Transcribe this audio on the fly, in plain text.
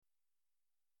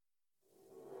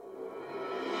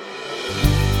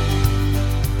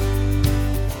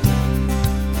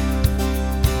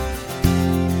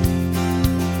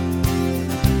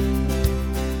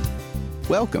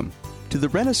Welcome to the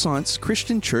Renaissance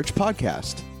Christian Church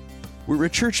podcast. We're a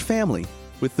church family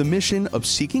with the mission of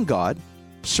seeking God,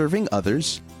 serving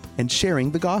others, and sharing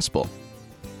the gospel.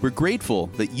 We're grateful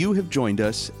that you have joined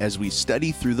us as we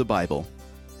study through the Bible,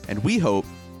 and we hope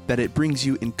that it brings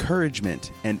you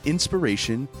encouragement and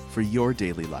inspiration for your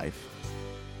daily life.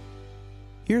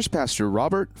 Here's Pastor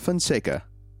Robert Fonseca.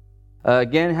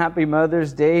 Again, happy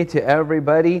Mother's Day to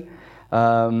everybody.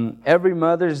 Every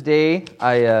Mother's Day,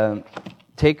 I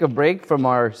take a break from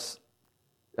our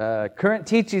current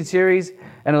teaching series,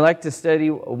 and I like to study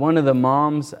one of the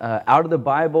moms out of the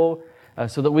Bible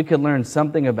so that we can learn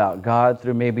something about God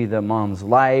through maybe the mom's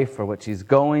life or what she's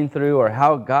going through or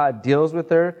how God deals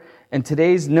with her. And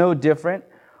today's no different.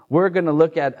 We're going to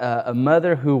look at a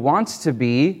mother who wants to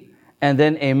be and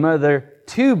then a mother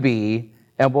to be,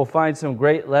 and we'll find some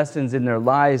great lessons in their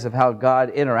lives of how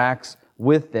God interacts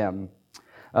with them.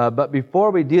 But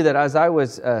before we do that, as I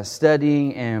was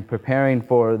studying and preparing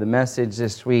for the message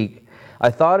this week, I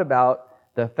thought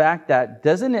about the fact that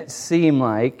doesn't it seem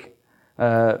like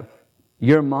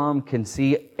your mom can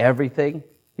see everything?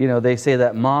 You know, they say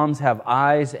that moms have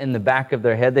eyes in the back of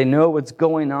their head. They know what's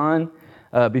going on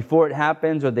before it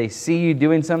happens, or they see you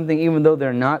doing something even though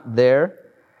they're not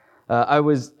there. I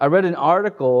read an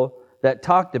article that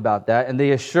talked about that, and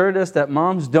they assured us that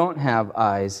moms don't have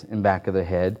eyes in back of their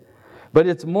head. But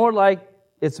it's more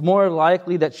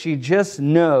likely that she just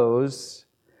knows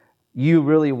you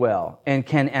really well and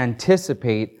can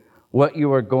anticipate what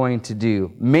you are going to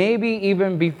do. Maybe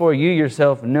even before you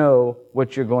yourself know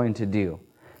what you're going to do.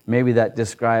 Maybe that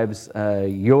describes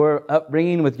your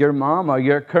upbringing with your mom or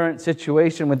your current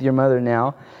situation with your mother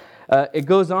now. It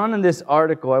goes on in this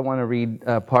article. I want to read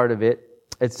part of it.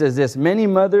 It says this: many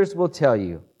mothers will tell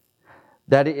you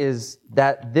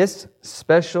that this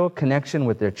special connection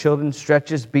with their children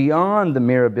stretches beyond the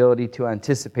mere ability to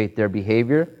anticipate their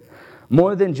behavior,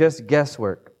 more than just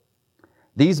guesswork.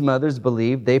 These mothers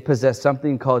believe they possess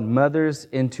something called mother's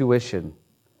intuition,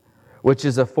 which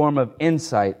is a form of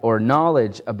insight or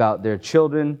knowledge about their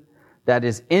children that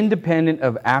is independent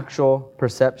of actual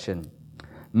perception.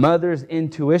 Mother's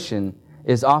intuition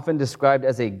is often described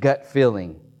as a gut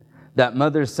feeling that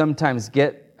mothers sometimes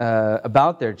get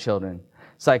about their children.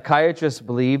 Psychiatrists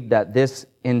believe that this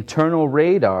internal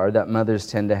radar that mothers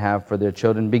tend to have for their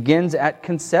children begins at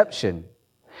conception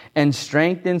and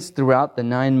strengthens throughout the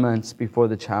 9 months before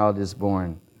the child is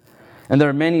born. And there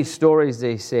are many stories,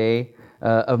 they say,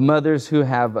 of mothers who've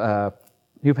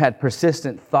had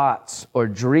persistent thoughts or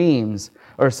dreams,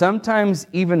 or sometimes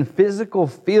even physical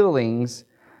feelings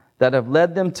that have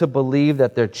led them to believe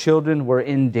that their children were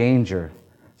in danger.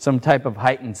 Some type of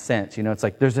heightened sense. You know, it's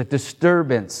like there's a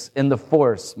disturbance in the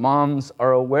force moms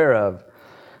are aware of.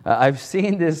 I've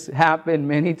seen this happen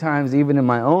many times, even in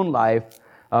my own life,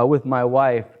 with my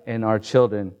wife and our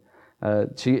children.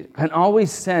 She can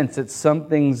always sense that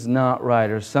something's not right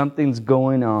or something's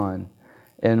going on.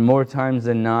 And more times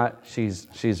than not,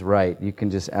 she's right. You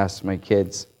can just ask my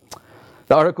kids.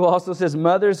 The article also says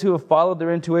mothers who have followed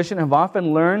their intuition have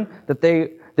often learned that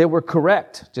they were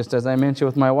correct, just as I mentioned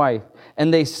with my wife.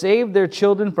 And they saved their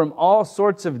children from all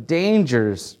sorts of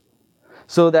dangers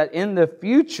so that in the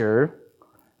future,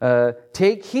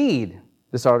 take heed,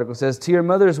 this article says, to your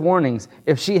mother's warnings.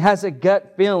 If she has a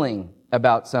gut feeling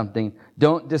about something,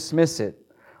 don't dismiss it.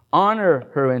 Honor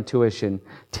her intuition.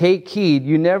 Take heed.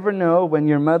 You never know when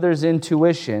your mother's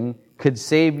intuition could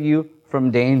save you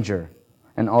from danger.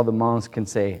 And all the moms can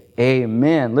say,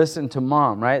 amen. Listen to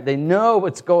mom, right? They know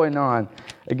what's going on.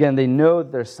 Again, they know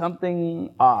there's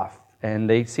something off. And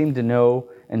they seem to know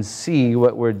and see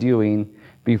what we're doing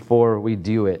before we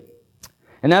do it.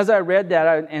 And as I read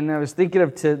that, and I was thinking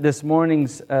of this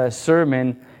morning's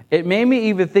sermon, it made me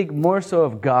even think more so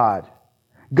of God.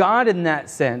 God in that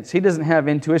sense, He doesn't have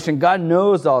intuition. God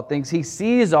knows all things. He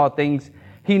sees all things.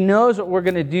 He knows what we're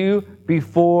going to do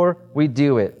before we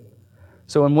do it.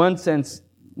 So in one sense,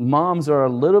 moms are a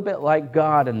little bit like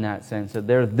God in that sense, that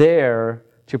they're there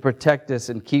to protect us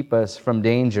and keep us from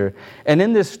danger. And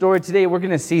in this story today, we're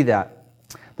going to see that.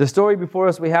 The story before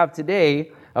us we have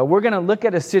today, we're going to look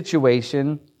at a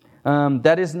situation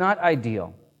that is not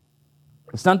ideal.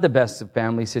 It's not the best of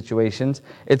family situations.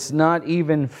 It's not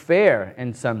even fair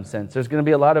in some sense. There's going to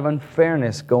be a lot of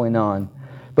unfairness going on.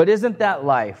 But isn't that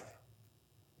life?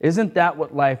 Isn't that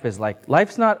what life is like?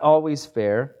 Life's not always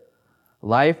fair.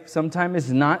 Life sometimes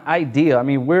is not ideal. I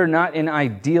mean, we're not in an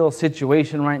ideal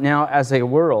situation right now as a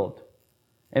world.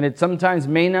 And it sometimes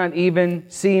may not even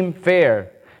seem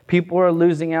fair. People are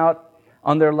losing out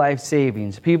on their life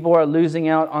savings. People are losing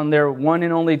out on their one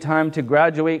and only time to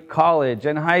graduate college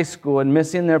and high school and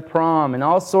missing their prom and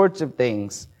all sorts of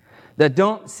things that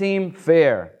don't seem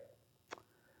fair.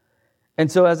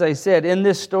 And so, as I said, in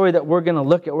this story that we're going to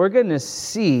look at, we're going to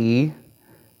see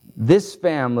this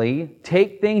family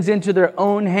take things into their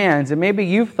own hands. And maybe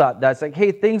you've thought that. It's like,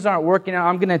 hey, things aren't working out.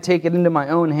 I'm going to take it into my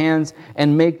own hands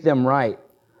and make them right.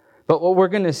 But what we're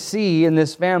going to see in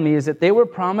this family is that they were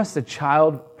promised a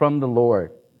child from the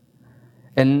Lord.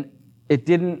 And it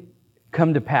didn't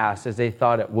come to pass as they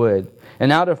thought it would.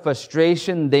 And out of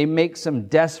frustration, they make some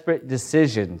desperate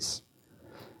decisions.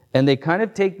 And they kind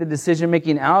of take the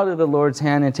decision-making out of the Lord's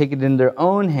hand and take it in their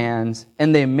own hands,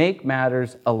 and they make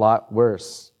matters a lot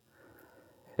worse.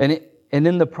 And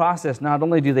in the process, not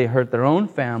only do they hurt their own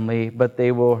family, but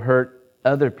they will hurt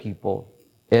other people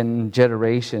in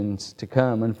generations to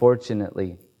come,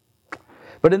 unfortunately.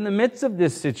 But in the midst of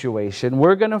this situation,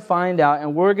 we're going to find out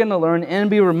and we're going to learn and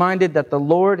be reminded that the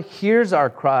Lord hears our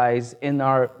cries in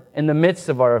the midst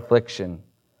of our affliction.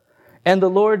 And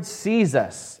the Lord sees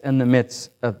us in the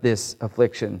midst of this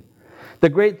affliction. The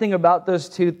great thing about those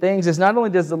two things is not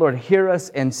only does the Lord hear us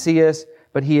and see us,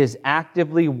 but He is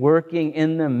actively working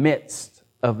in the midst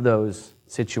of those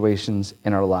situations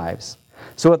in our lives.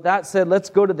 So with that said, let's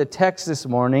go to the text this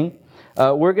morning.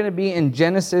 We're going to be in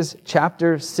Genesis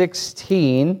chapter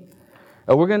 16.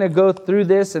 We're going to go through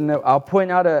this, and I'll point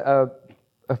out a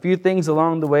few things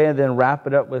along the way and then wrap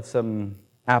it up with some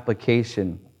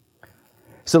application.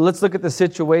 So let's look at the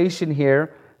situation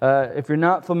here. If you're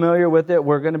not familiar with it,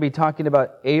 we're going to be talking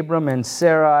about Abram and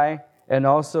Sarai and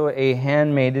also a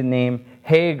handmaiden named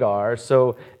Hagar.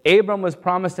 So Abram was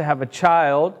promised to have a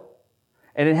child,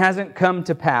 and it hasn't come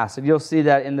to pass. And you'll see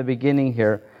that in the beginning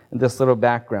here in this little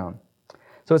background.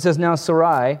 So it says, now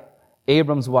Sarai,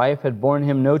 Abram's wife, had borne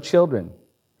him no children,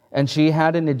 and she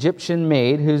had an Egyptian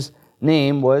maid whose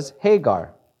name was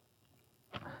Hagar.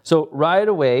 So right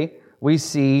away, we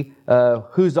see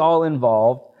who's all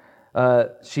involved.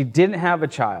 She didn't have a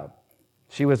child.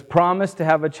 She was promised to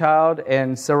have a child,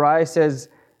 and Sarai says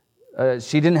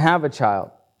she didn't have a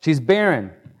child. She's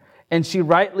barren. And she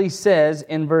rightly says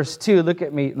in verse 2,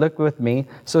 look with me.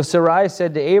 So Sarai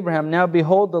said to Abraham, now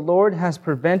behold, the Lord has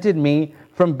prevented me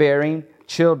from bearing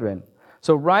children.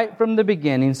 So right from the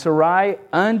beginning, Sarai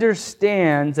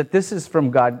understands that this is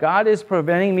from God. God is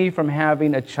preventing me from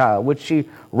having a child, which she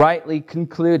rightly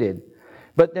concluded.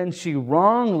 But then she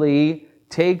wrongly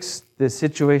takes the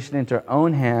situation into her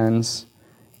own hands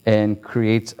and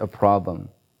creates a problem.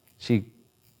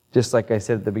 Just like I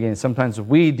said at the beginning, sometimes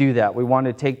we do that. We want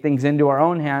to take things into our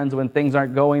own hands when things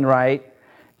aren't going right,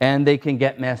 and they can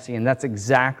get messy. And that's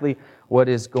exactly what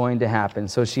is going to happen.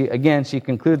 So she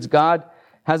concludes, God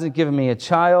hasn't given me a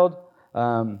child,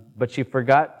 but she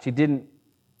failed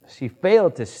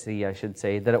to see, I should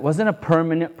say, that it wasn't a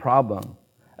permanent problem.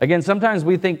 Again, sometimes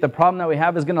we think the problem that we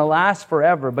have is going to last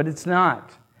forever, but it's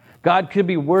not. God could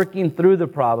be working through the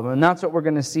problem, and that's what we're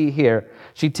going to see here.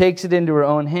 She takes it into her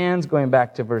own hands, going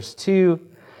back to verse 2.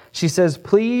 She says,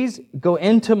 please go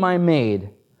into my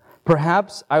maid.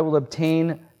 Perhaps I will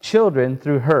obtain children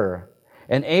through her.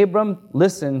 And Abram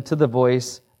listened to the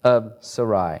voice of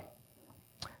Sarai.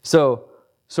 So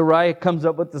Sarai comes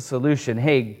up with the solution.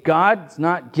 Hey, God's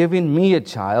not giving me a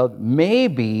child.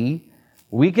 Maybe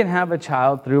we can have a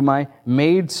child through my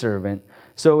maidservant.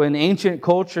 So in ancient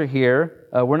culture here,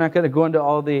 we're not going to go into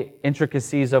all the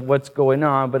intricacies of what's going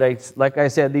on, but like I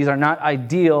said, these are not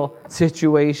ideal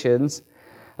situations.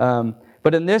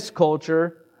 But in this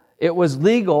culture, it was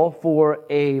legal for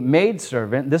a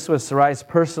maidservant. This was Sarai's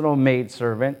personal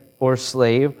maidservant or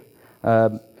slave.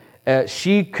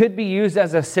 She could be used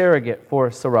as a surrogate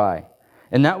for Sarai.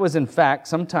 And that was, in fact,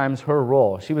 sometimes her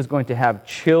role. She was going to have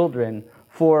children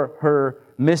for her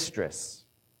mistress.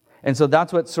 And so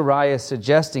that's what Sarai is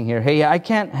suggesting here. Hey, I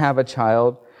can't have a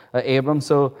child, Abram,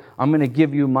 so I'm going to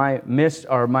give you my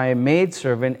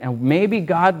maidservant, and maybe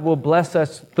God will bless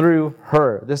us through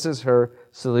her. This is her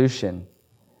solution.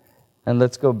 And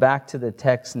let's go back to the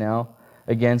text now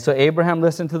again. So Abraham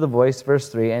listened to the voice, verse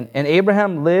 3, and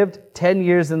Abraham lived 10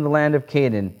 years in the land of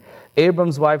Canaan.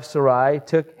 Abram's wife Sarai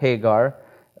took Hagar,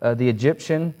 the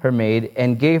Egyptian, her maid,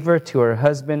 and gave her to her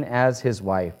husband as his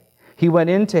wife. He went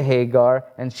into Hagar,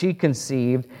 and she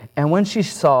conceived, and when she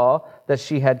saw that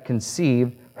she had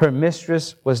conceived, her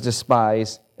mistress was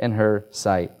despised in her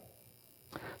sight.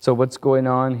 So what's going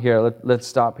on here? Let's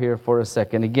stop here for a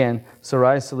second. Again,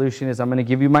 Sarai's solution is, I'm going to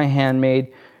give you my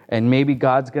handmaid, and maybe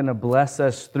God's going to bless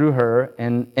us through her.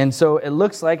 And so it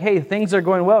looks like, hey, things are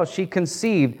going well. She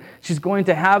conceived. She's going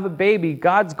to have a baby.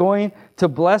 God's going to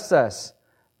bless us.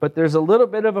 But there's a little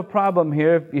bit of a problem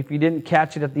here if you didn't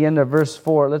catch it at the end of verse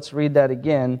 4. Let's read that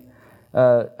again.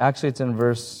 Actually, it's in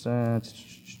verse 4.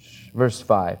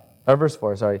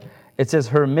 It It says,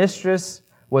 her mistress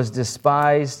was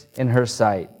despised in her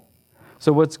sight.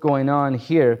 So what's going on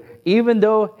here? Even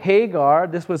though Hagar,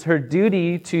 this was her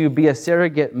duty to be a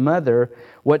surrogate mother,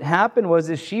 what happened was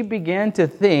is she began to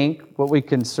think, what we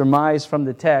can surmise from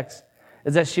the text,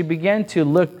 is that she began to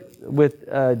look with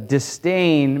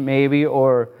disdain maybe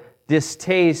or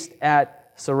distaste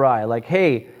at Sarai. Like,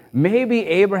 hey, maybe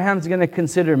Abraham's going to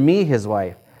consider me his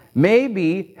wife.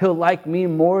 Maybe he'll like me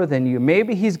more than you.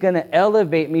 Maybe he's going to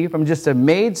elevate me from just a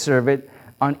maidservant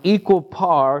on equal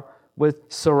par with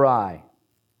Sarai.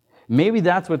 Maybe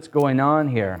that's what's going on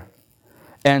here.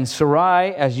 And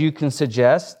Sarai, as you can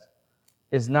suggest,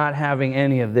 is not having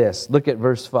any of this. Look at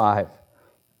verse 5.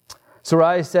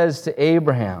 Sarai says to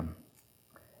Abraham,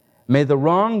 may the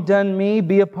wrong done me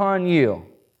be upon you.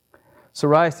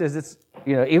 Sarai says,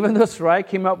 even though Sarai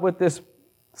came up with this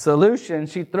solution,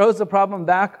 she throws the problem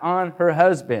back on her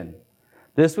husband.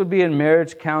 This would be in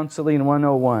marriage counseling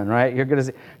 101, right? You're going to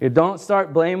say, you don't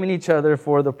start blaming each other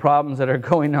for the problems that are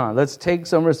going on. Let's take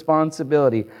some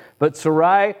responsibility. But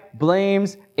Sarai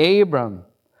blames Abram.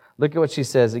 Look at what she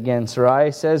says again.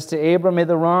 Sarai says to Abram, may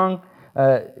the wrong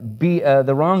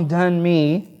done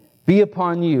me be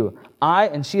upon you.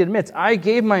 And she admits, I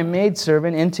gave my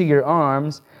maidservant into your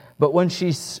arms, but when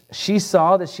she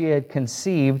saw that she had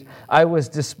conceived, I was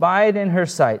despised in her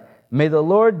sight. May the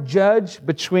Lord judge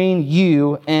between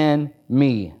you and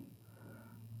me.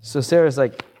 So Sarah's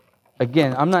like,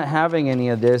 again, I'm not having any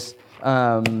of this.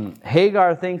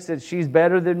 Hagar thinks that she's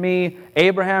better than me.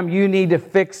 Abraham, you need to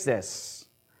fix this.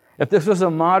 If this was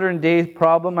a modern day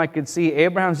problem, I could see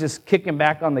Abraham's just kicking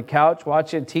back on the couch,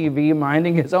 watching TV,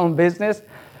 minding his own business.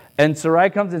 And Sarai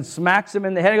comes and smacks him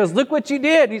in the head and goes, look what you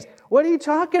did. He's, what are you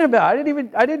talking about?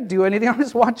 I didn't do anything. I'm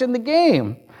just watching the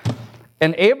game.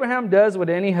 And Abraham does what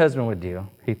any husband would do.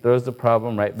 He throws the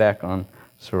problem right back on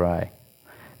Sarai.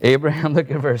 Abraham, look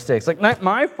at verse 6. Like, not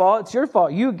my fault, it's your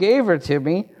fault. You gave her to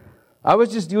me. I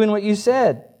was just doing what you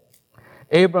said.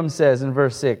 Abram says in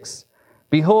verse 6,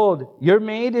 behold, your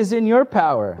maid is in your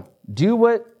power. Do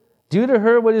to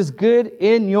her what is good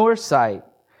in your sight.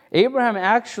 Abraham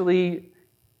actually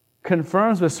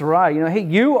confirms with Sarai, hey,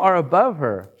 you are above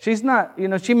her. She's not,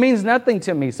 she means nothing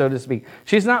to me, so to speak.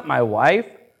 She's not my wife.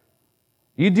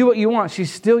 You do what you want.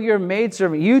 She's still your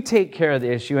maidservant. You take care of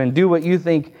the issue and do what you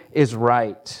think is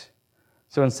right.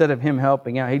 So instead of him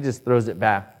helping out, he just throws it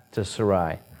back to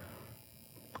Sarai.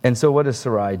 And so what does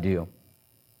Sarai do?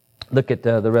 Look at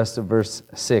the rest of verse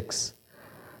 6.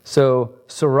 So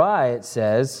Sarai, it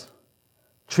says,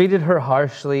 treated her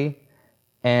harshly,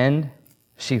 and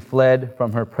she fled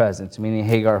from her presence, meaning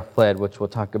Hagar fled, which we'll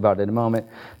talk about in a moment.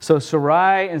 So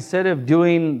Sarai, instead of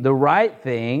doing the right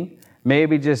thing,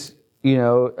 maybe just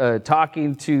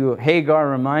talking to Hagar,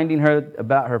 reminding her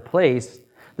about her place,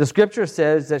 the scripture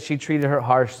says that she treated her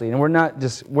harshly. And we're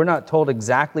not told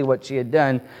exactly what she had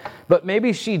done, but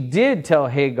maybe she did tell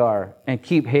Hagar and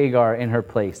keep Hagar in her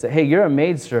place. That, hey, you're a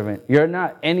maidservant. You're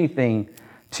not anything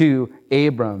to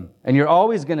Abram, and you're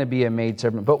always going to be a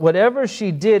maidservant. But whatever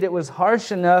she did, it was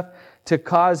harsh enough to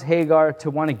cause Hagar to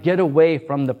want to get away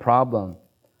from the problem.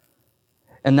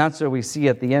 And that's what we see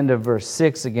at the end of verse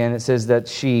 6 again. It says that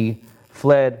she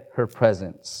fled her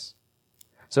presence.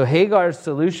 So Hagar's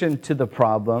solution to the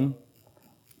problem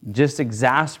just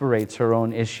exasperates her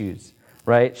own issues,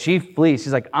 right? She flees.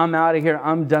 She's like, I'm out of here.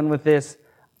 I'm done with this.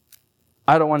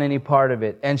 I don't want any part of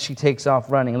it. And she takes off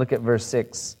running. Look at verse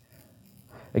 6.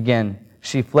 Again,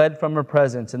 she fled from her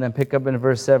presence. And then pick up in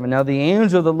verse 7. Now the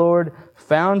angel of the Lord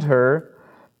found her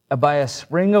by a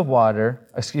spring of water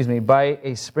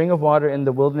in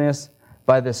the wilderness,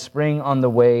 by the spring on the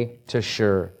way to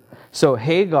Shur. So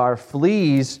Hagar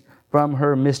flees from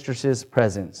her mistress's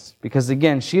presence. Because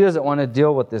again, she doesn't want to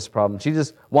deal with this problem. She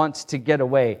just wants to get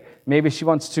away. Maybe she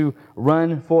wants to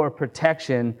run for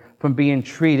protection from being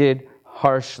treated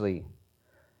harshly.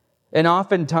 And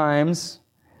oftentimes,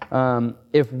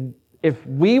 if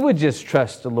we would just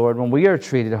trust the Lord when we are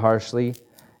treated harshly,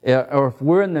 or if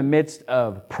we're in the midst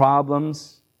of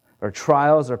problems or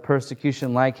trials or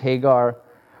persecution like Hagar,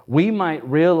 we might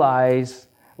realize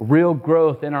real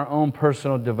growth in our own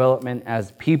personal development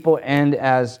as people and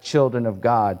as children of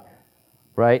God,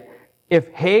 right?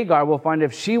 If Hagar, we'll find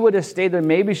if she would have stayed there,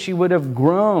 maybe she would have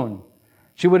grown.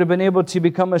 She would have been able to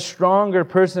become a stronger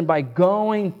person by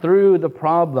going through the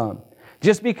problem.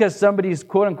 Just because somebody's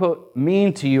quote-unquote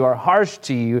mean to you or harsh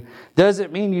to you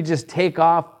doesn't mean you just take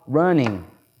off running.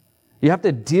 You have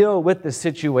to deal with the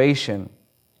situation.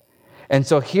 And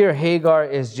so here Hagar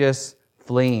is just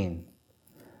fleeing.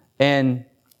 And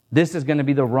this is going to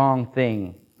be the wrong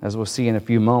thing, as we'll see in a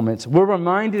few moments. We're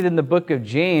reminded in the book of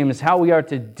James how we are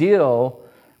to deal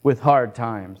with hard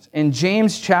times. In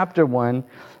James chapter 1,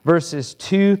 verses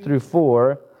 2 through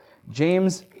 4,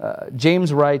 James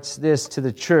writes this to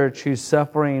the church who's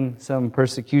suffering some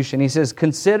persecution. He says,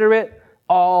 "Consider it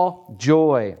all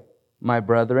joy, my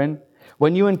brethren,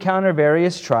 when you encounter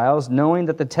various trials, knowing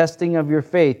that the testing of your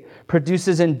faith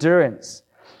produces endurance.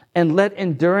 And let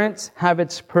endurance have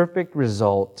its perfect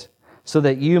result, so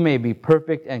that you may be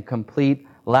perfect and complete,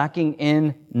 lacking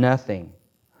in nothing."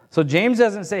 So James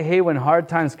doesn't say, hey, when hard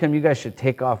times come, you guys should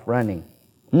take off running.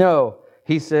 No,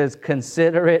 he says,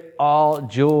 consider it all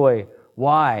joy.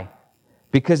 Why?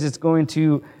 Because it's going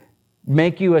to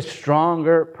make you a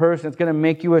stronger person. It's going to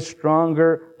make you a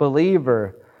stronger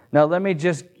believer. Now, let me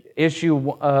just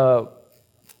issue, I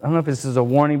don't know if this is a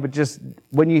warning, but just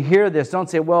when you hear this, don't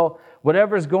say, well,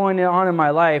 whatever's going on in my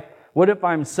life, what if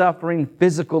I'm suffering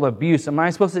physical abuse? Am I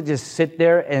supposed to just sit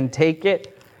there and take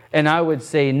it? And I would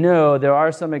say, no, there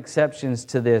are some exceptions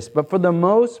to this. But for the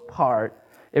most part,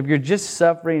 if you're just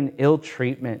suffering ill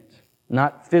treatment,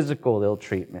 not physical ill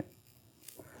treatment,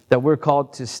 that we're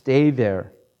called to stay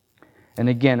there. And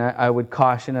again, I would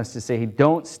caution us to say, hey,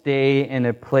 don't stay in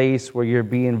a place where you're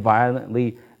being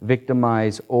violently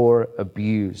victimized or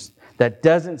abused. That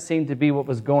doesn't seem to be what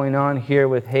was going on here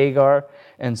with Hagar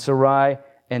and Sarai,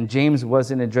 and James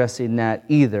wasn't addressing that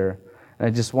either. And I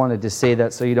just wanted to say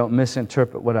that so you don't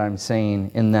misinterpret what I'm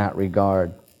saying in that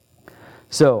regard.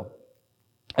 So,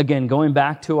 again, going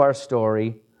back to our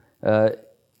story,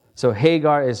 so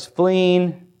Hagar is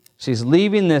fleeing. She's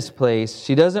leaving this place.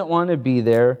 She doesn't want to be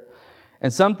there.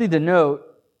 And something to note,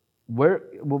 where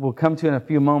we'll come to in a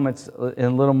few moments in a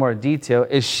little more detail,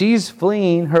 is she's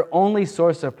fleeing her only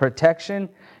source of protection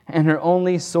and her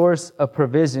only source of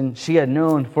provision she had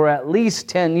known for at least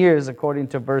 10 years, according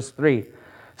to verse 3.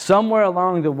 Somewhere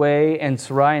along the way in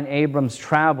Sarai and Abram's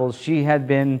travels, she had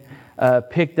been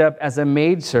picked up as a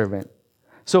maidservant.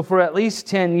 So for at least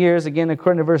 10 years, again,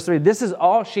 according to verse 3, this is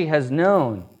all she has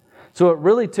known. So it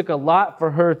really took a lot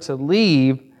for her to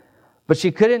leave, but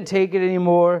she couldn't take it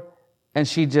anymore, and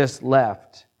she just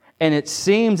left. And it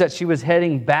seems that she was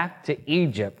heading back to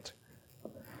Egypt.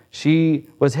 She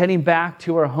was heading back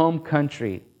to her home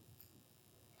country.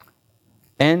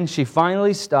 And she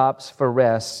finally stops for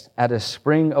rest at a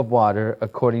spring of water,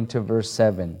 according to verse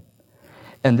 7.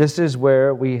 And this is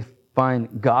where we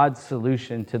find God's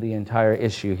solution to the entire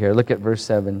issue here. Look at verse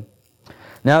 7.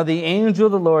 "Now the angel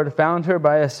of the Lord found her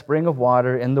by a spring of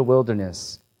water in the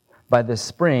wilderness, by the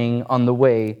spring on the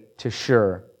way to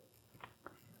Shur."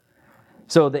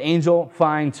 So the angel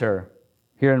finds her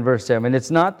here in verse 7.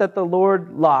 It's not that the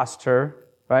Lord lost her,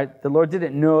 right? The Lord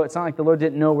didn't know. It's not like the Lord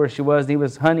didn't know where she was and He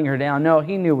was hunting her down. No,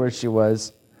 He knew where she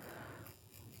was.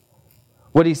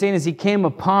 What He's saying is He came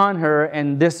upon her,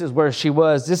 and this is where she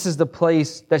was. This is the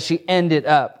place that she ended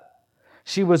up.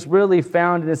 She was really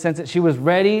found in the sense that she was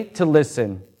ready to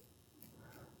listen.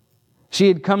 She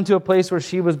had come to a place where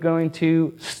she was going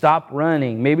to stop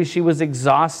running. Maybe she was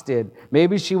exhausted.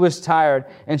 Maybe she was tired.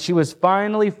 And she was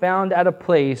finally found at a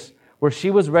place where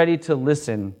she was ready to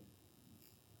listen.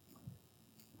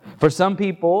 For some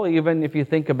people, even if you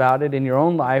think about it in your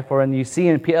own life or you see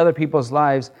in other people's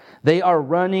lives, they are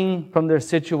running from their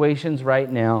situations right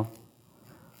now.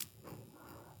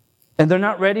 And they're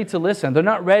not ready to listen. They're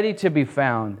not ready to be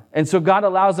found. And so God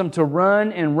allows them to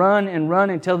run and run and run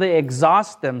until they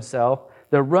exhaust themselves.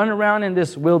 They run around in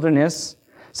this wilderness,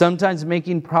 sometimes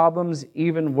making problems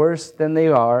even worse than they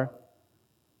are.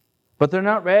 But they're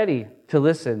not ready to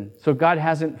listen. So God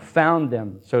hasn't found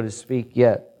them, so to speak,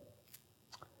 yet.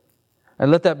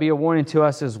 And let that be a warning to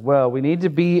us as well. We need to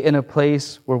be in a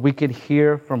place where we could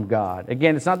hear from God.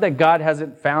 Again, it's not that God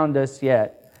hasn't found us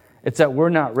yet. It's that we're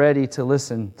not ready to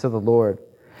listen to the Lord.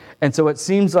 And so it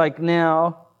seems like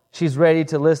now she's ready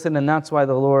to listen, and that's why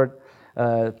the Lord,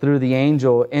 through the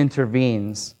angel,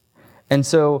 intervenes. And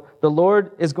so the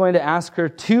Lord is going to ask her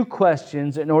two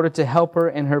questions in order to help her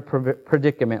in her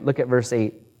predicament. Look at verse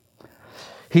 8.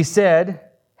 He said,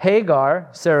 "Hagar,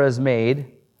 Sarah's maid,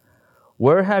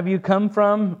 where have you come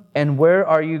from and where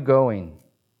are you going?"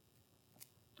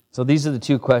 So these are the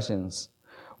two questions.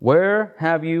 Where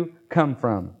have you come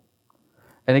from?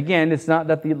 And again, it's not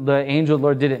that the angel of the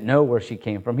Lord didn't know where she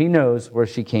came from. He knows where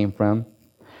she came from.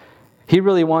 He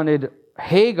really wanted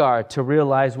Hagar to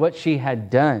realize what she had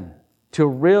done, to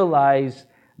realize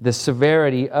the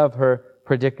severity of her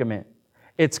predicament.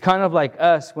 It's kind of like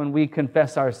us when we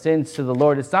confess our sins to the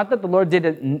Lord. It's not that the Lord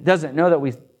doesn't know that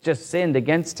we just sinned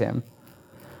against Him.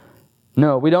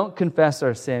 No, we don't confess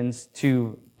our sins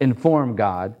to inform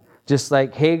God, just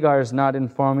like Hagar is not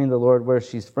informing the Lord where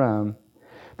she's from.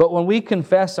 But when we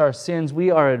confess our sins, we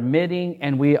are admitting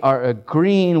and we are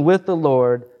agreeing with the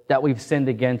Lord that we've sinned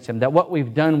against Him, that what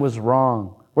we've done was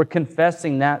wrong. We're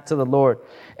confessing that to the Lord.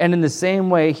 And in the same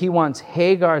way, He wants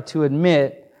Hagar to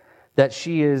admit that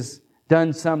she has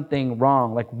done something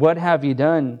wrong. Like, what have you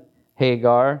done,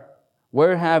 Hagar?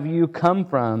 Where have you come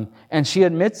from? And she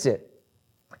admits it.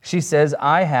 She says,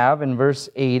 I have, in verse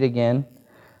 8 again,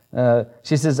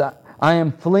 she says, I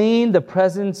am fleeing the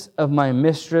presence of my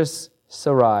mistress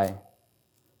Sarai.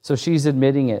 So she's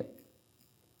admitting it.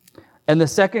 And the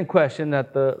second question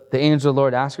that the angel of the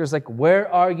Lord asks her is like,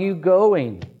 where are you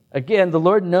going? Again, the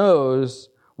Lord knows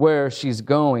where she's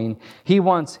going. He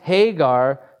wants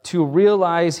Hagar to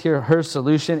realize here her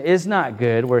solution is not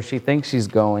good, where she thinks she's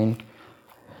going,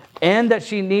 and that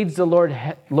she needs the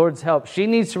Lord's help. She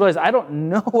needs to realize, I don't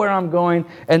know where I'm going,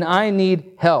 and I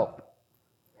need help.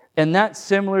 And that's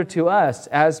similar to us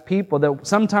as people, that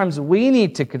sometimes we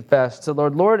need to confess to the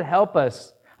Lord, Lord, help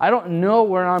us. I don't know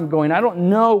where I'm going. I don't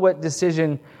know what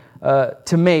decision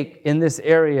to make in this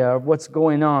area of what's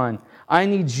going on. I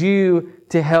need you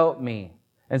to help me.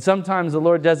 And sometimes the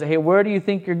Lord does it. Hey, where do you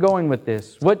think you're going with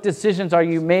this? What decisions are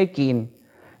you making?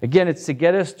 Again, it's to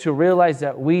get us to realize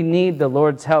that we need the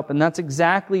Lord's help. And that's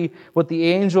exactly what the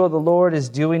angel of the Lord is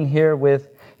doing here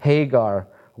with Hagar.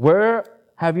 Where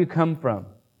have you come from,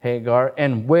 Hagar?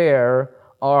 And where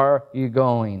are you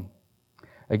going?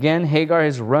 Again, Hagar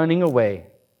is running away.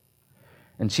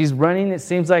 And she's running, it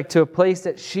seems like, to a place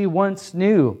that she once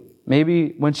knew,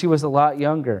 maybe when she was a lot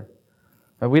younger.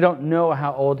 We don't know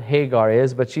how old Hagar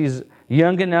is, but she's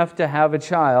young enough to have a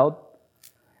child.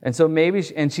 And so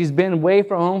and she's been away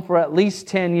from home for at least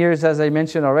 10 years, as I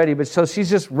mentioned already. But so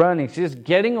she's just running. She's just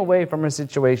getting away from her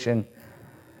situation.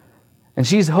 And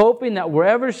she's hoping that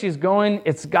wherever she's going,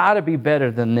 it's got to be better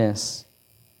than this.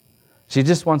 She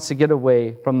just wants to get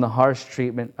away from the harsh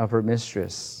treatment of her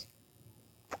mistress.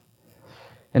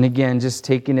 And again, just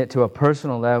taking it to a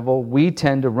personal level, we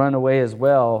tend to run away as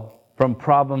well from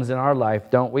problems in our life,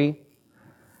 don't we?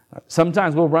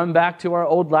 Sometimes we'll run back to our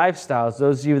old lifestyles,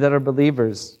 those of you that are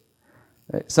believers.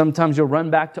 Sometimes you'll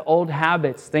run back to old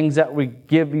habits, things that would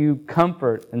give you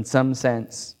comfort in some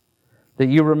sense, that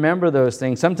you remember those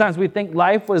things. Sometimes we think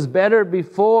life was better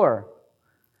before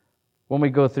when we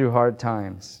go through hard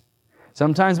times.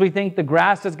 Sometimes we think the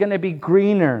grass is going to be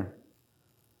greener.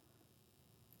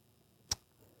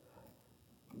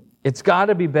 It's got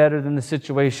to be better than the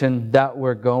situation that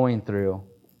we're going through.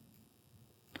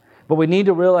 But we need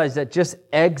to realize that just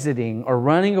exiting or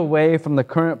running away from the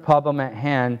current problem at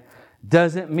hand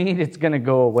doesn't mean it's going to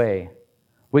go away.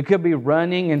 We could be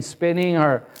running and spinning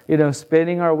our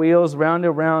wheels round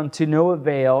and round to no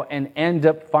avail and end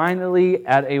up finally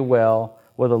at a well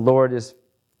where the Lord is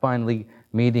finally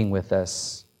meeting with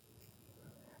us.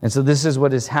 And so this is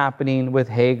what is happening with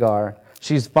Hagar.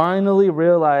 She's finally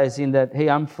realizing that, hey,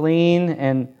 I'm fleeing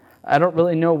and I don't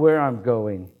really know where I'm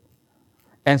going.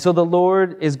 And so the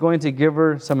Lord is going to give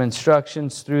her some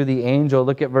instructions through the angel.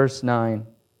 Look at verse 9.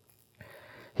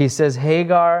 He says,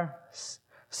 Hagar,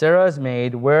 Sarah's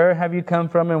maid, where have you come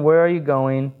from and where are you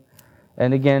going?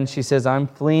 And again, she says, I'm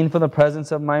fleeing from the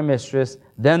presence of my mistress.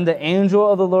 Then the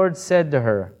angel of the Lord said to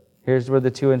her, here's where the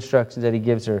two instructions that he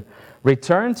gives her.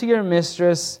 Return to your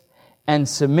mistress and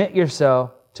submit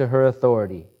yourself to her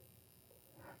authority.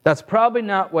 That's probably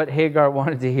not what Hagar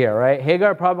wanted to hear, right?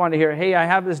 Hagar probably wanted to hear, hey, I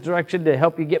have this direction to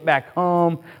help you get back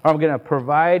home, or I'm going to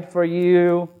provide for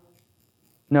you.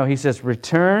 No, he says,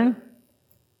 return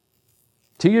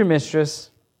to your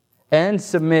mistress and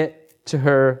submit to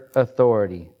her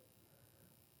authority.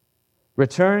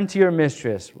 Return to your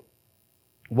mistress.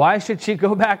 Why should she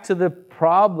go back to the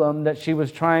problem that she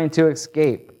was trying to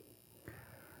escape?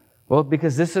 Well,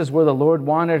 because this is where the Lord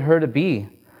wanted her to be.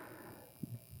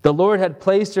 The Lord had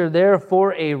placed her there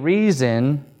for a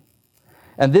reason.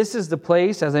 And this is the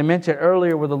place, as I mentioned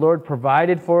earlier, where the Lord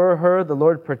provided for her. The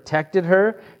Lord protected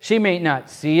her. She may not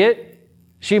see it.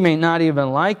 She may not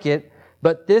even like it.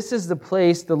 But this is the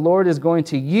place the Lord is going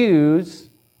to use,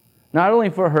 not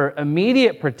only for her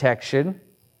immediate protection,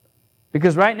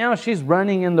 because right now she's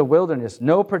running in the wilderness.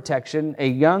 No protection. A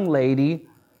young lady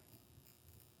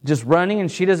just running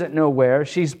and she doesn't know where.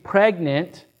 She's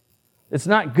pregnant. It's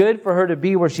not good for her to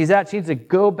be where she's at. She needs to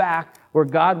go back where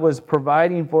God was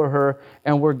providing for her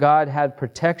and where God had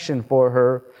protection for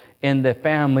her in the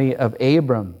family of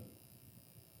Abram.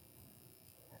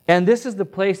 And this is the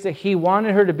place that he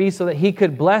wanted her to be so that he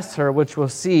could bless her, which we'll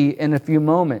see in a few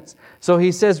moments. So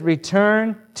he says,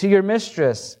 return to your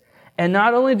mistress. And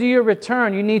not only do you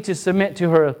return, you need to submit to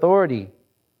her authority.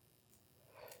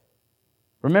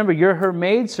 Remember, you're her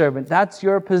maidservant. That's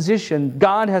your position.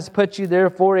 God has put you there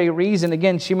for a reason.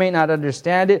 Again, she may not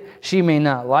understand it. She may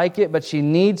not like it, but she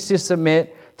needs to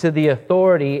submit to the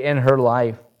authority in her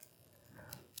life.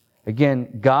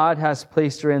 Again, God has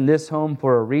placed her in this home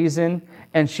for a reason,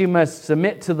 and she must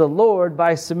submit to the Lord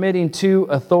by submitting to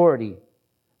authority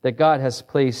that God has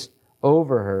placed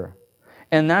over her.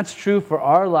 And that's true for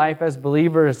our life as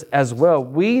believers as well.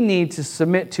 We need to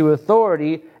submit to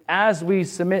authority as we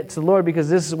submit to the Lord, because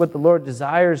this is what the Lord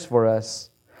desires for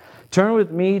us. Turn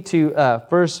with me to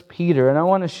 1 Peter, and I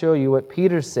want to show you what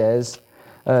Peter says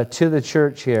to the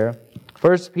church here.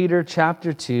 1 Peter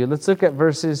chapter 2, let's look at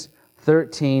verses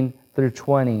 13 through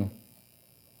 20.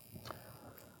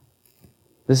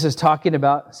 This is talking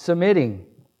about submitting.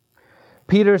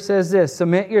 Peter says this,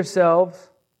 "Submit yourselves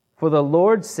for the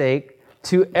Lord's sake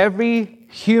to every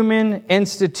human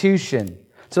institution."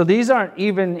 So these aren't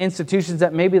even institutions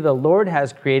that maybe the Lord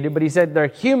has created, but he said they're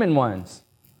human ones.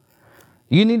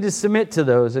 You need to submit to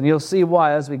those, and you'll see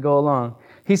why as we go along.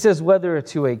 He says, whether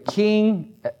to a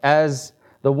king as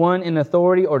the one in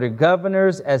authority, or to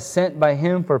governors as sent by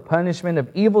him for punishment of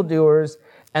evildoers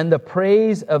and the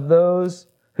praise of those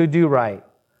who do right.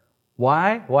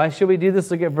 Why? Why should we do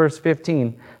this? Look at verse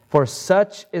 15. "For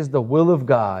such is the will of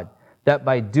God, that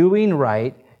by doing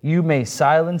right you may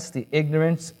silence the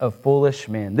ignorance of foolish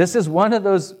men." This is one of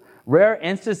those rare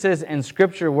instances in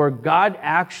Scripture where God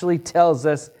actually tells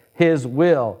us His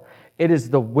will. It is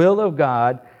the will of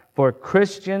God for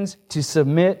Christians to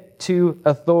submit to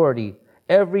authority.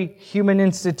 Every human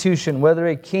institution, whether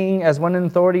a king as one in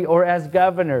authority or as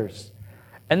governors.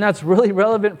 And that's really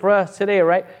relevant for us today,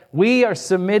 right? We are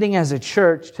submitting as a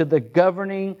church to the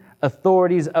governing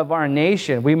authorities of our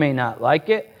nation. We may not like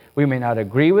it. We may not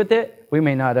agree with it. We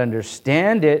may not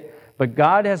understand it. But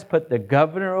God has put the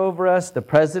governor over us, the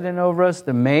president over us,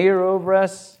 the mayor over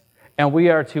us. And we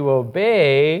are to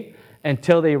obey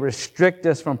until they restrict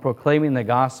us from proclaiming the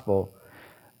gospel.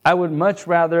 I would much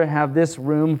rather have this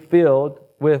room filled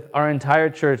with our entire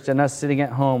church than us sitting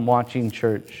at home watching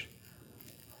church.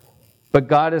 But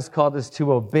God has called us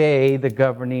to obey the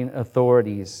governing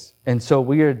authorities. And so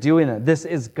we are doing that. This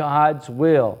is God's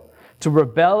will. To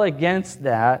rebel against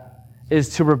that is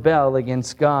to rebel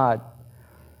against God.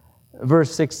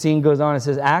 Verse 16 goes on, it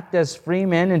says, "Act as free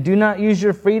men and do not use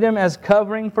your freedom as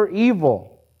covering for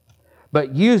evil,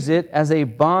 but use it as a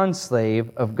bondslave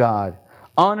of God.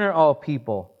 Honor all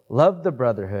people, love the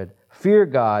brotherhood, fear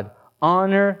God,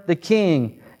 honor the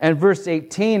king." And verse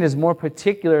 18 is more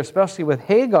particular, especially with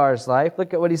Hagar's life.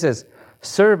 Look at what he says.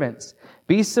 "Servants,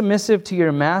 be submissive to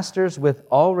your masters with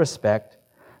all respect,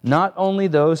 not only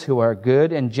those who are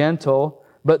good and gentle,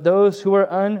 but those who are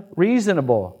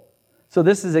unreasonable." So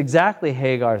this is exactly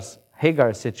Hagar's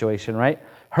situation, right?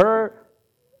 Her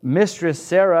mistress,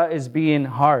 Sarah, is being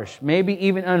harsh, maybe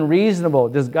even unreasonable.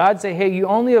 Does God say, hey, you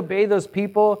only obey those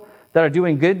people that are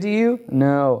doing good to you?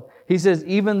 No. He says,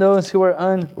 even those who are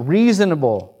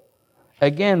unreasonable.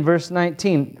 Again, verse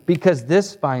 19, "Because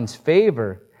this finds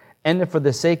favor, and for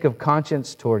the sake of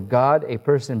conscience toward God, a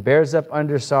person bears up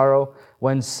under sorrow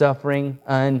when suffering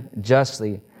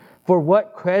unjustly. For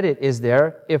what credit is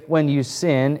there if when you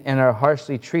sin and are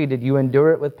harshly treated, you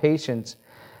endure it with patience?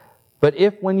 But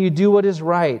if when you do what is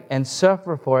right and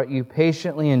suffer for it, you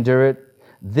patiently endure it,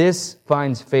 this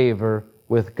finds favor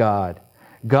with God."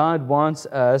 God wants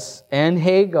us and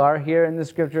Hagar here in the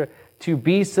Scripture to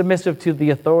be submissive to the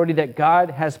authority that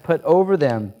God has put over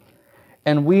them.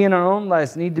 And we in our own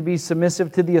lives need to be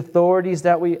submissive to the authorities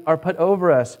that are put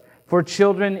over us. For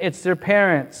children, it's their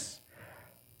parents.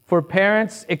 For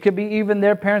parents, it could be even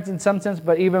their parents in some sense,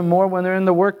 but even more when they're in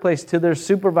the workplace, to their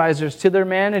supervisors, to their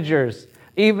managers.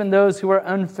 Even those who are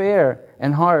unfair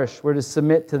and harsh, we're to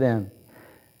submit to them.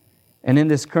 And in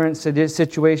this current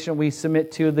situation, we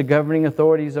submit to the governing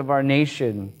authorities of our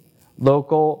nation,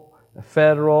 local,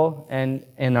 federal, and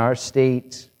in our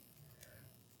state.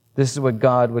 This is what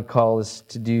God would call us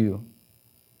to do.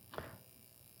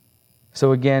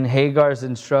 So again, Hagar's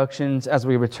instructions as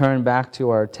we return back to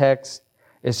our text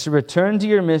is to return to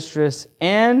your mistress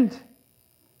and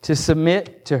to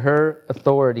submit to her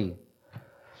authority.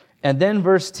 And then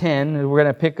verse 10, we're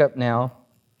going to pick up now.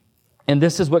 And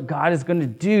this is what God is going to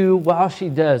do while she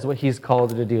does what He's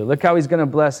called her to do. Look how He's going to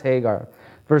bless Hagar.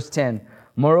 Verse 10,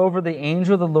 "Moreover, the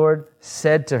angel of the Lord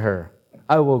said to her,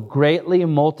 I will greatly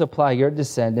multiply your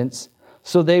descendants,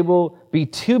 so they will be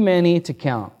too many to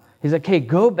count." He's like, hey,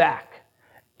 go back.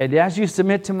 And as you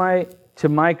submit to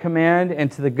my command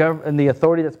and to the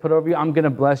authority that's put over you, I'm going to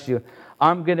bless you.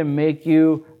 I'm going to make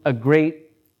you a great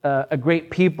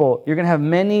people. You're going to have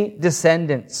many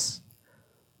descendants.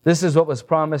 This is what was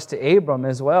promised to Abram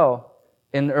as well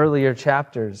in earlier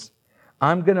chapters.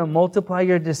 I'm going to multiply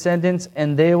your descendants,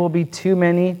 and they will be too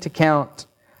many to count.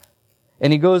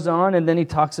 And he goes on, and then he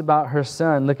talks about her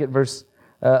son. Look at verse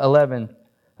 11.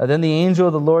 Then the angel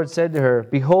of the Lord said to her,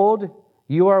 behold,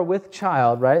 you are with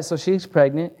child, right? So she's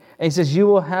pregnant. And he says, you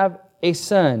will have a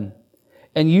son,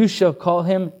 and you shall call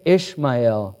him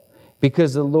Ishmael,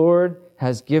 because the Lord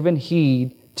has given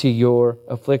heed to your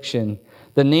affliction.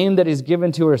 The name that is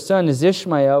given to her son is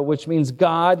Ishmael, which means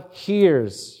God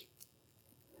hears.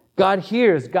 God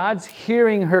hears. God's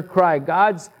hearing her cry.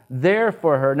 God's there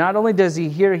for her. Not only does He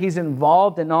hear, He's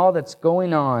involved in all that's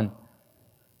going on.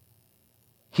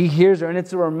 He hears her, and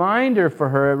it's a reminder for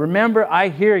her. Remember, I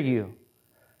hear you.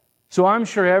 So I'm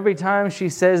sure every time she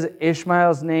says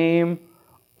Ishmael's name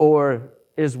or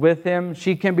is with him,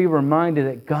 she can be reminded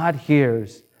that God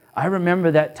hears. I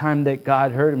remember that time that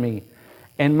God heard me.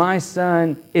 And my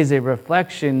son is a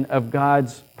reflection of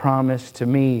God's promise to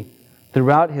me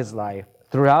throughout his life,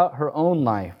 throughout her own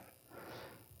life.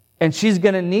 And she's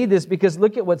going to need this because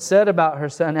look at what's said about her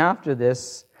son after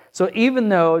this. So even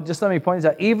though, just let me point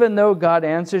this out, even though God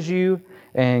answers you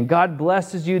and God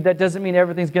blesses you, that doesn't mean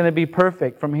everything's going to be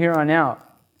perfect from here on out.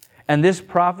 And this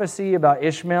prophecy about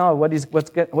Ishmael, what he's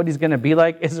going to be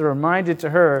like, is a reminder to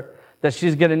her that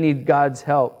she's going to need God's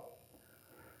help.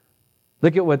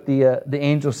 Look at what the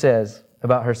angel says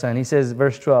about her son. He says,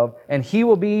 verse 12, and he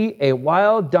will be a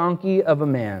wild donkey of a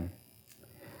man.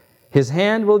 His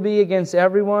hand will be against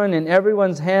everyone, and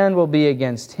everyone's hand will be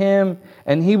against him,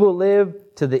 and he will live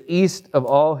to the east of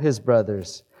all his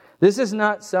brothers. This is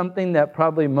not something that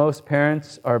probably most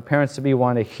parents or parents-to-be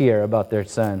want to hear about their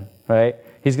son, right?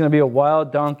 He's going to be a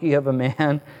wild donkey of a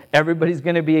man. Everybody's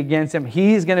going to be against him.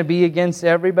 He's going to be against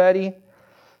everybody.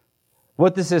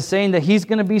 What this is saying, that he's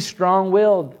going to be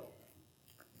strong-willed.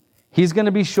 He's going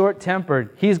to be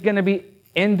short-tempered. He's going to be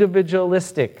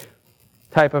individualistic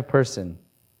type of person.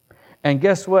 And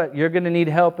guess what? You're going to need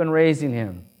help in raising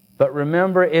him. But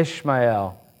remember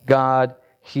Ishmael, God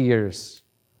hears.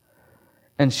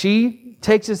 And she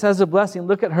takes this as a blessing.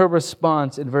 Look at her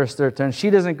response in verse 13.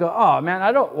 She doesn't go, oh man,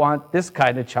 I don't want this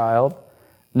kind of child.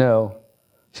 No.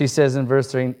 She says in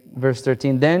verse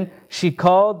 13, then she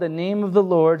called the name of the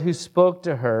Lord who spoke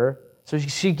to her. So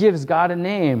she gives God a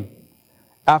name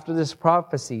after this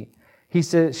prophecy. She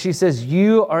says,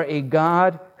 you are a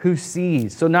God who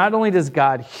sees. So not only does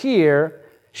God hear,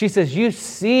 she says, you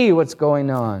see what's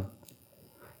going on.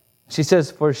 She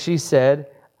says, for she said,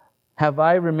 have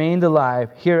I remained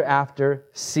alive hereafter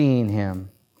seeing him?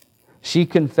 She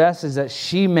confesses that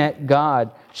she met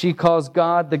God. She calls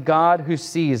God the God who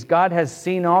sees. God has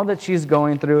seen all that she's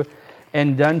going through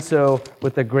and done so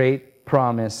with a great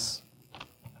promise.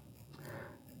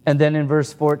 And then in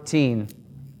verse 14,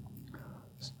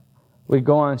 we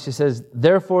go on. She says,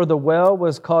 therefore the well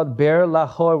was called Beer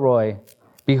Lahoroi.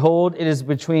 Behold, it is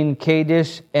between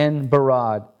Kadesh and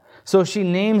Barad. So she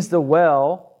names the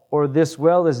well, or this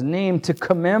well is named to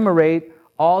commemorate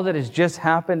all that has just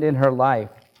happened in her life.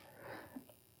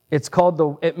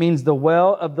 It means the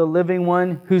well of the living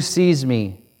one who sees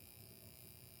me.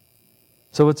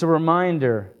 So it's a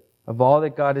reminder of all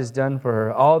that God has done for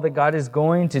her, all that God is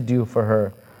going to do for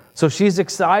her. So she's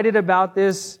excited about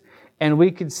this, and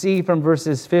we could see from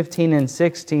verses 15 and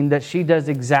 16 that she does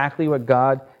exactly what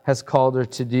God has called her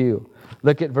to do.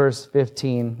 Look at verse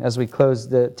 15 as we close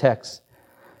the text.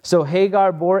 So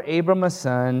Hagar bore Abram a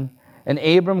son, and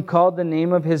Abram called the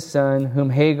name of his son, whom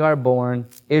Hagar bore,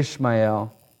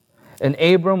 Ishmael. And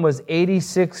Abram was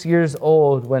 86 years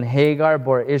old when Hagar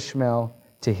bore Ishmael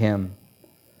to him.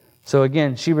 So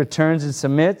again, she returns and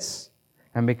submits,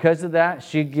 and because of that,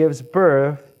 she gives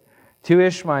birth to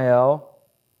Ishmael.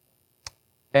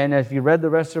 And if you read the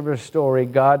rest of her story,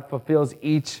 God fulfills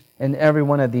each and every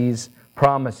one of these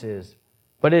promises.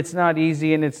 But it's not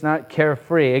easy and it's not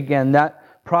carefree. Again,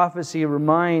 that prophecy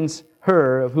reminds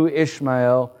her of who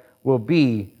Ishmael will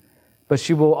be. But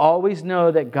she will always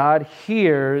know that God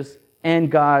hears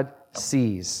and God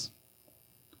sees.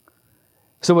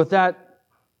 So with that,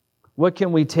 what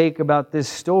can we take about this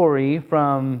story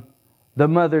from the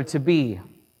mother-to-be?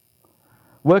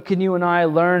 What can you and I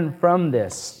learn from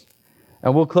this?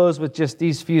 And we'll close with just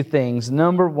these few things.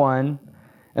 Number one,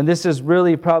 and this is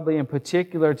really probably in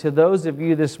particular to those of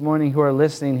you this morning who are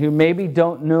listening who maybe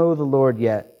don't know the Lord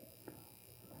yet.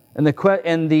 And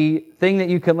the thing that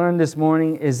you can learn this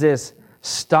morning is this: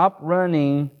 stop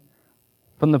running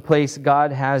from the place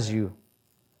God has you.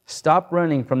 Stop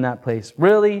running from that place.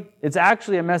 Really, it's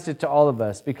actually a message to all of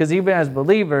us, because even as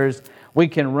believers, we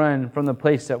can run from the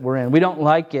place that we're in. We don't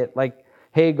like it, like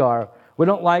Hagar. We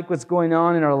don't like what's going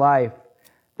on in our life.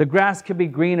 The grass could be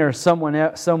greener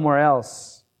somewhere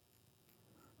else.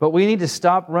 But we need to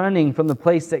stop running from the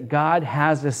place that God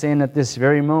has us in at this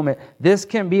very moment. This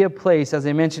can be a place, as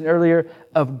I mentioned earlier,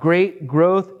 of great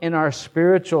growth in our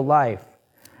spiritual life.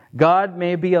 God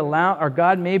may be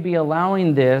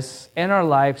allowing this in our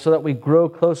life so that we grow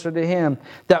closer to Him,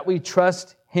 that we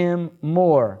trust Him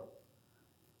more.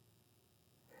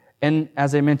 And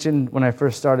as I mentioned when I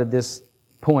first started this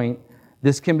point,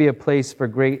 this can be a place for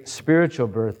great spiritual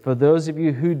birth. For those of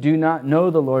you who do not know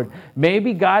the Lord,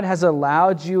 maybe God has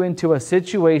allowed you into a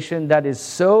situation that is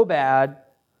so bad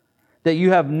that you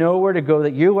have nowhere to go,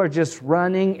 that you are just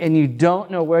running and you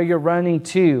don't know where you're running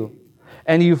to.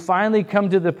 And you finally come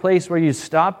to the place where you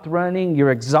stopped running, you're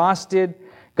exhausted,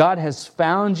 God has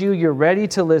found you, you're ready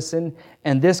to listen,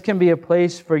 and this can be a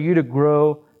place for you to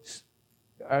grow,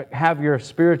 have your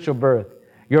spiritual birth,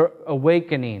 your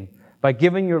awakening, by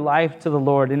giving your life to the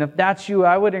Lord. And if that's you,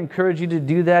 I would encourage you to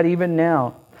do that even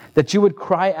now. That you would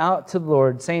cry out to the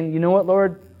Lord, saying, you know what,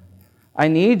 Lord? I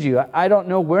need you. I don't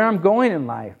know where I'm going in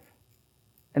life.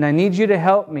 And I need you to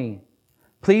help me.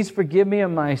 Please forgive me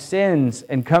of my sins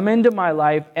and come into my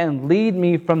life and lead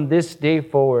me from this day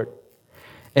forward.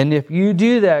 And if you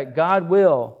do that, God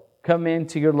will come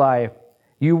into your life.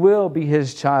 You will be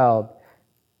His child.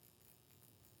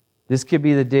 This could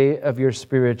be the day of your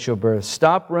spiritual birth.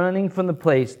 Stop running from the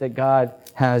place that God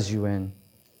has you in.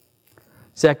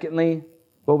 Secondly,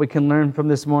 what we can learn from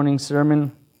this morning's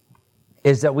sermon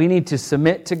is that we need to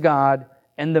submit to God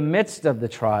in the midst of the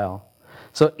trial.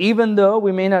 So even though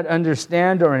we may not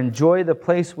understand or enjoy the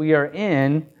place we are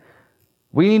in,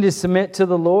 we need to submit to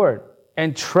the Lord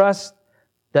and trust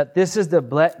that this is the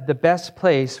best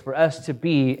place for us to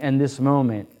be in this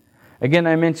moment. Again,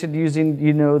 I mentioned using,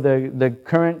 the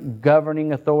current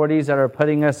governing authorities that are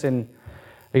putting us in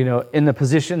the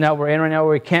position that we're in right now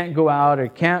where we can't go out or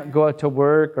can't go out to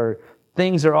work or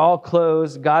things are all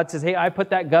closed. God says, hey, I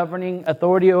put that governing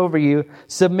authority over you.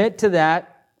 Submit to that.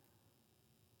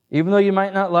 Even though you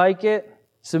might not like it,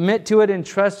 submit to it and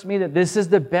trust me that this is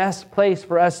the best place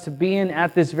for us to be in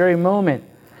at this very moment.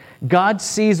 God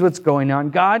sees what's going on.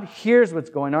 God hears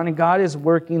what's going on, and God is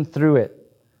working through it.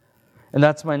 And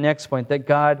that's my next point, that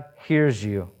God hears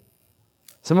you.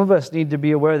 Some of us need to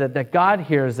be aware that God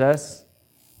hears us.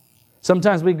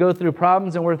 Sometimes we go through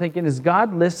problems and we're thinking, is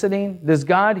God listening? Does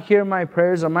God hear my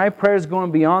prayers? Are my prayers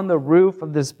going beyond the roof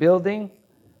of this building?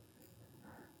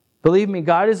 Believe me,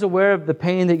 God is aware of the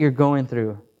pain that you're going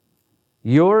through.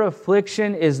 Your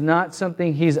affliction is not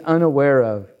something He's unaware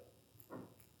of.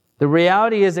 The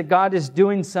reality is that God is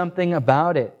doing something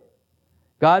about it.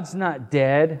 God's not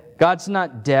dead. God's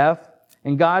not deaf.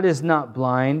 And God is not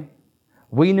blind.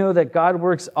 We know that God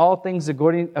works all things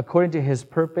according to His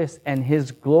purpose and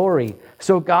His glory.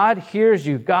 So God hears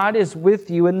you. God is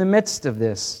with you in the midst of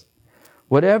this.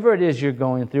 Whatever it is you're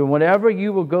going through, whatever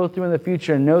you will go through in the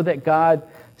future, know that God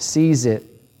sees it,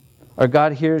 or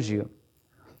God hears you.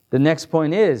 The next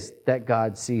point is that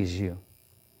God sees you.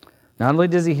 Not only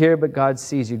does He hear, but God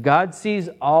sees you. God sees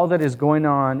all that is going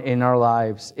on in our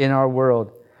lives, in our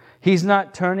world. He's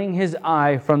not turning His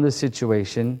eye from the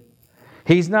situation.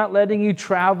 He's not letting you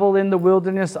travel in the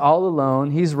wilderness all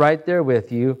alone. He's right there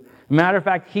with you. Matter of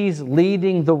fact, He's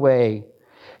leading the way.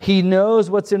 He knows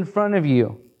what's in front of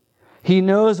you. He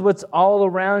knows what's all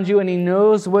around you, and He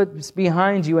knows what's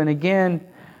behind you. And again,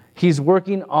 He's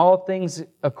working all things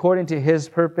according to His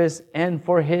purpose and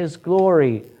for His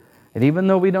glory. And even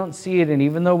though we don't see it, and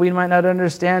even though we might not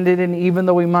understand it, and even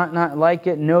though we might not like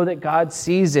it, know that God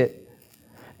sees it.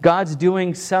 God's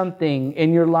doing something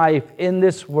in your life, in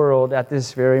this world, at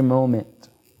this very moment.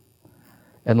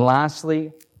 And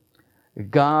lastly,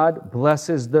 God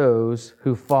blesses those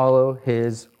who follow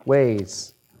His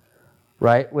ways.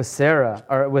 Right? With Sarah,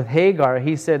 or with Hagar,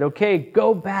 He said, okay,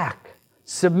 go back,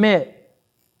 submit.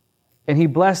 And He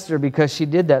blessed her because she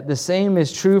did that. The same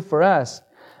is true for us.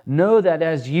 Know that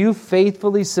as you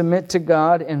faithfully submit to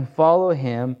God and follow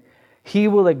Him, He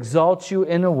will exalt you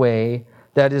in a way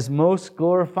that is most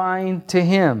glorifying to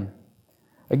Him.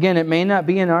 Again, it may not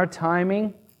be in our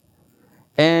timing,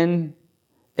 and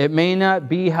it may not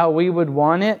be how we would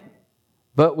want it,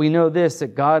 but we know this,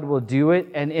 that God will do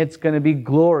it, and it's going to be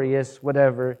glorious,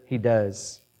 whatever He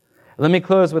does. Let me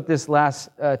close with this last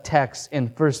text in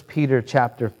 1 Peter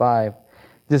chapter 5.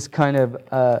 This kind of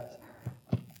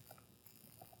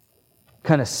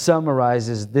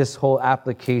summarizes this whole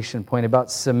application point about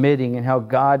submitting and how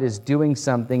God is doing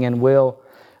something and will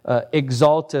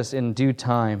exalt us in due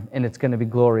time, and it's going to be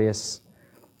glorious.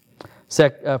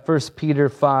 1 Peter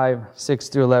 5, 6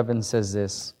 through 11 says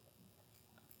this.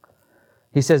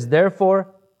 He says,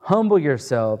 therefore, humble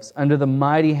yourselves under the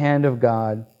mighty hand of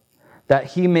God, that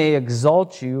He may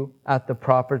exalt you at the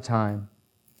proper time,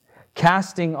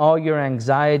 casting all your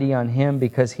anxiety on Him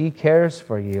because He cares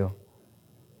for you.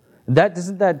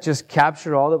 Doesn't that just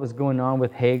capture all that was going on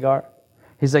with Hagar?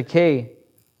 He's like, hey,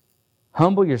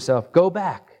 humble yourself. Go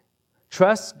back.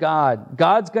 Trust God.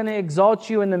 God's going to exalt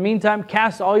you. In the meantime,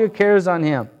 cast all your cares on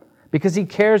Him because He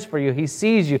cares for you. He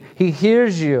sees you. He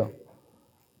hears you.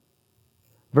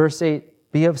 Verse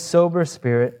 8, be of sober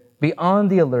spirit. Be on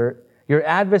the alert. Your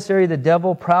adversary, the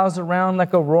devil, prowls around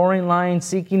like a roaring lion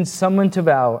seeking someone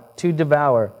to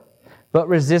devour. But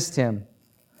resist him,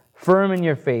 firm in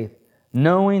your faith,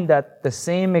 knowing that the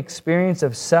same experience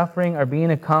of suffering are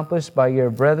being accomplished by your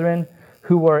brethren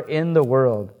who are in the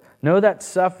world. Know that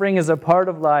suffering is a part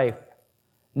of life.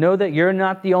 Know that you're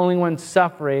not the only one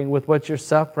suffering with what you're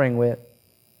suffering with.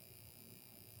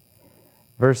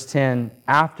 Verse 10,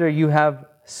 after you have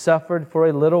suffered for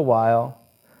a little while,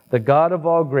 the God of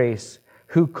all grace,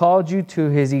 who called you to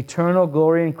His eternal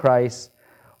glory in Christ,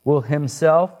 will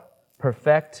Himself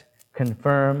perfect,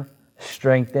 confirm,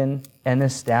 strengthen, and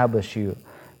establish you.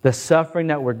 The suffering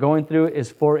that we're going through is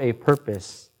for a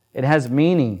purpose. It has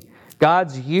meaning.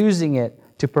 God's using it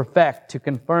to perfect, to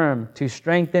confirm, to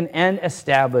strengthen, and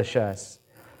establish us.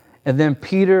 And then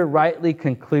Peter rightly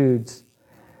concludes,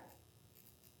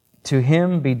 to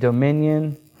Him be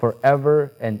dominion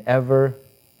forever and ever.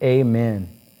 Amen.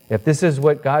 If this is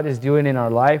what God is doing in our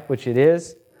life, which it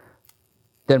is,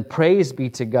 then praise be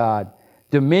to God,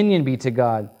 dominion be to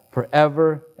God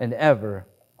forever and ever.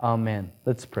 Amen.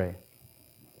 Let's pray.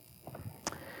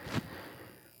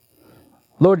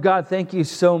 Lord God, thank you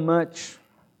so much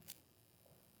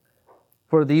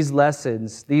for these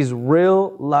lessons, these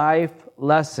real life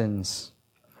lessons.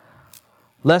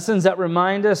 Lessons that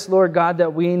remind us, Lord God,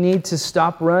 that we need to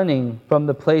stop running from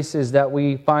the places that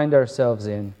we find ourselves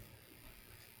in.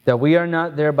 That we are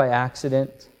not there by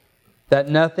accident. That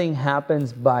nothing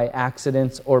happens by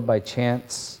accidents or by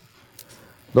chance.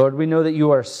 Lord, we know that you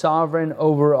are sovereign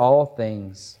over all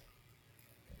things.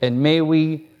 And may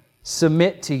we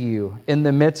submit to you in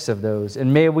the midst of those.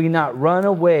 And may we not run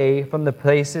away from the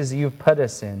places you've put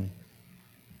us in.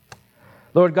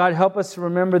 Lord God, help us to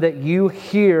remember that you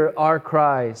hear our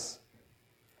cries.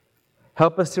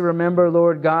 Help us to remember,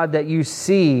 Lord God, that you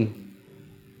see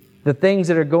the things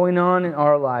that are going on in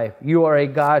our life. You are a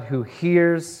God who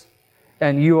hears,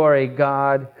 and you are a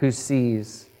God who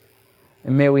sees.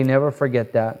 And may we never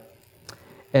forget that.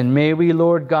 And may we,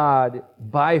 Lord God,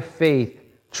 by faith,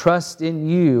 trust in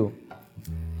you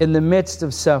in the midst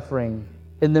of suffering,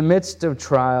 in the midst of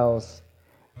trials,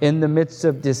 in the midst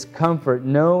of discomfort,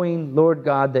 knowing, Lord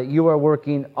God, that you are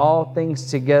working all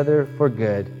things together for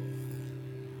good.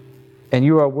 And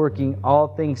you are working all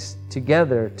things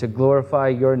together to glorify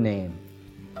your name.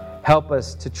 Help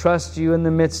us to trust you in the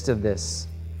midst of this.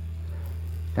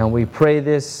 And we pray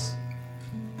this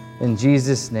in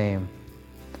Jesus' name.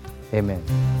 Amen.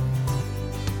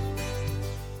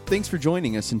 Thanks for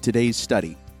joining us in today's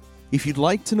study. If you'd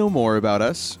like to know more about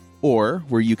us, or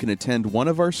where you can attend one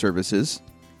of our services,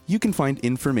 you can find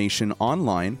information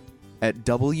online at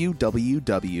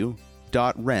www.ren.church.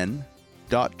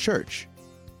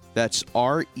 That's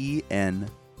REN.church.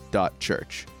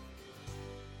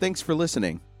 Thanks for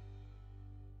listening.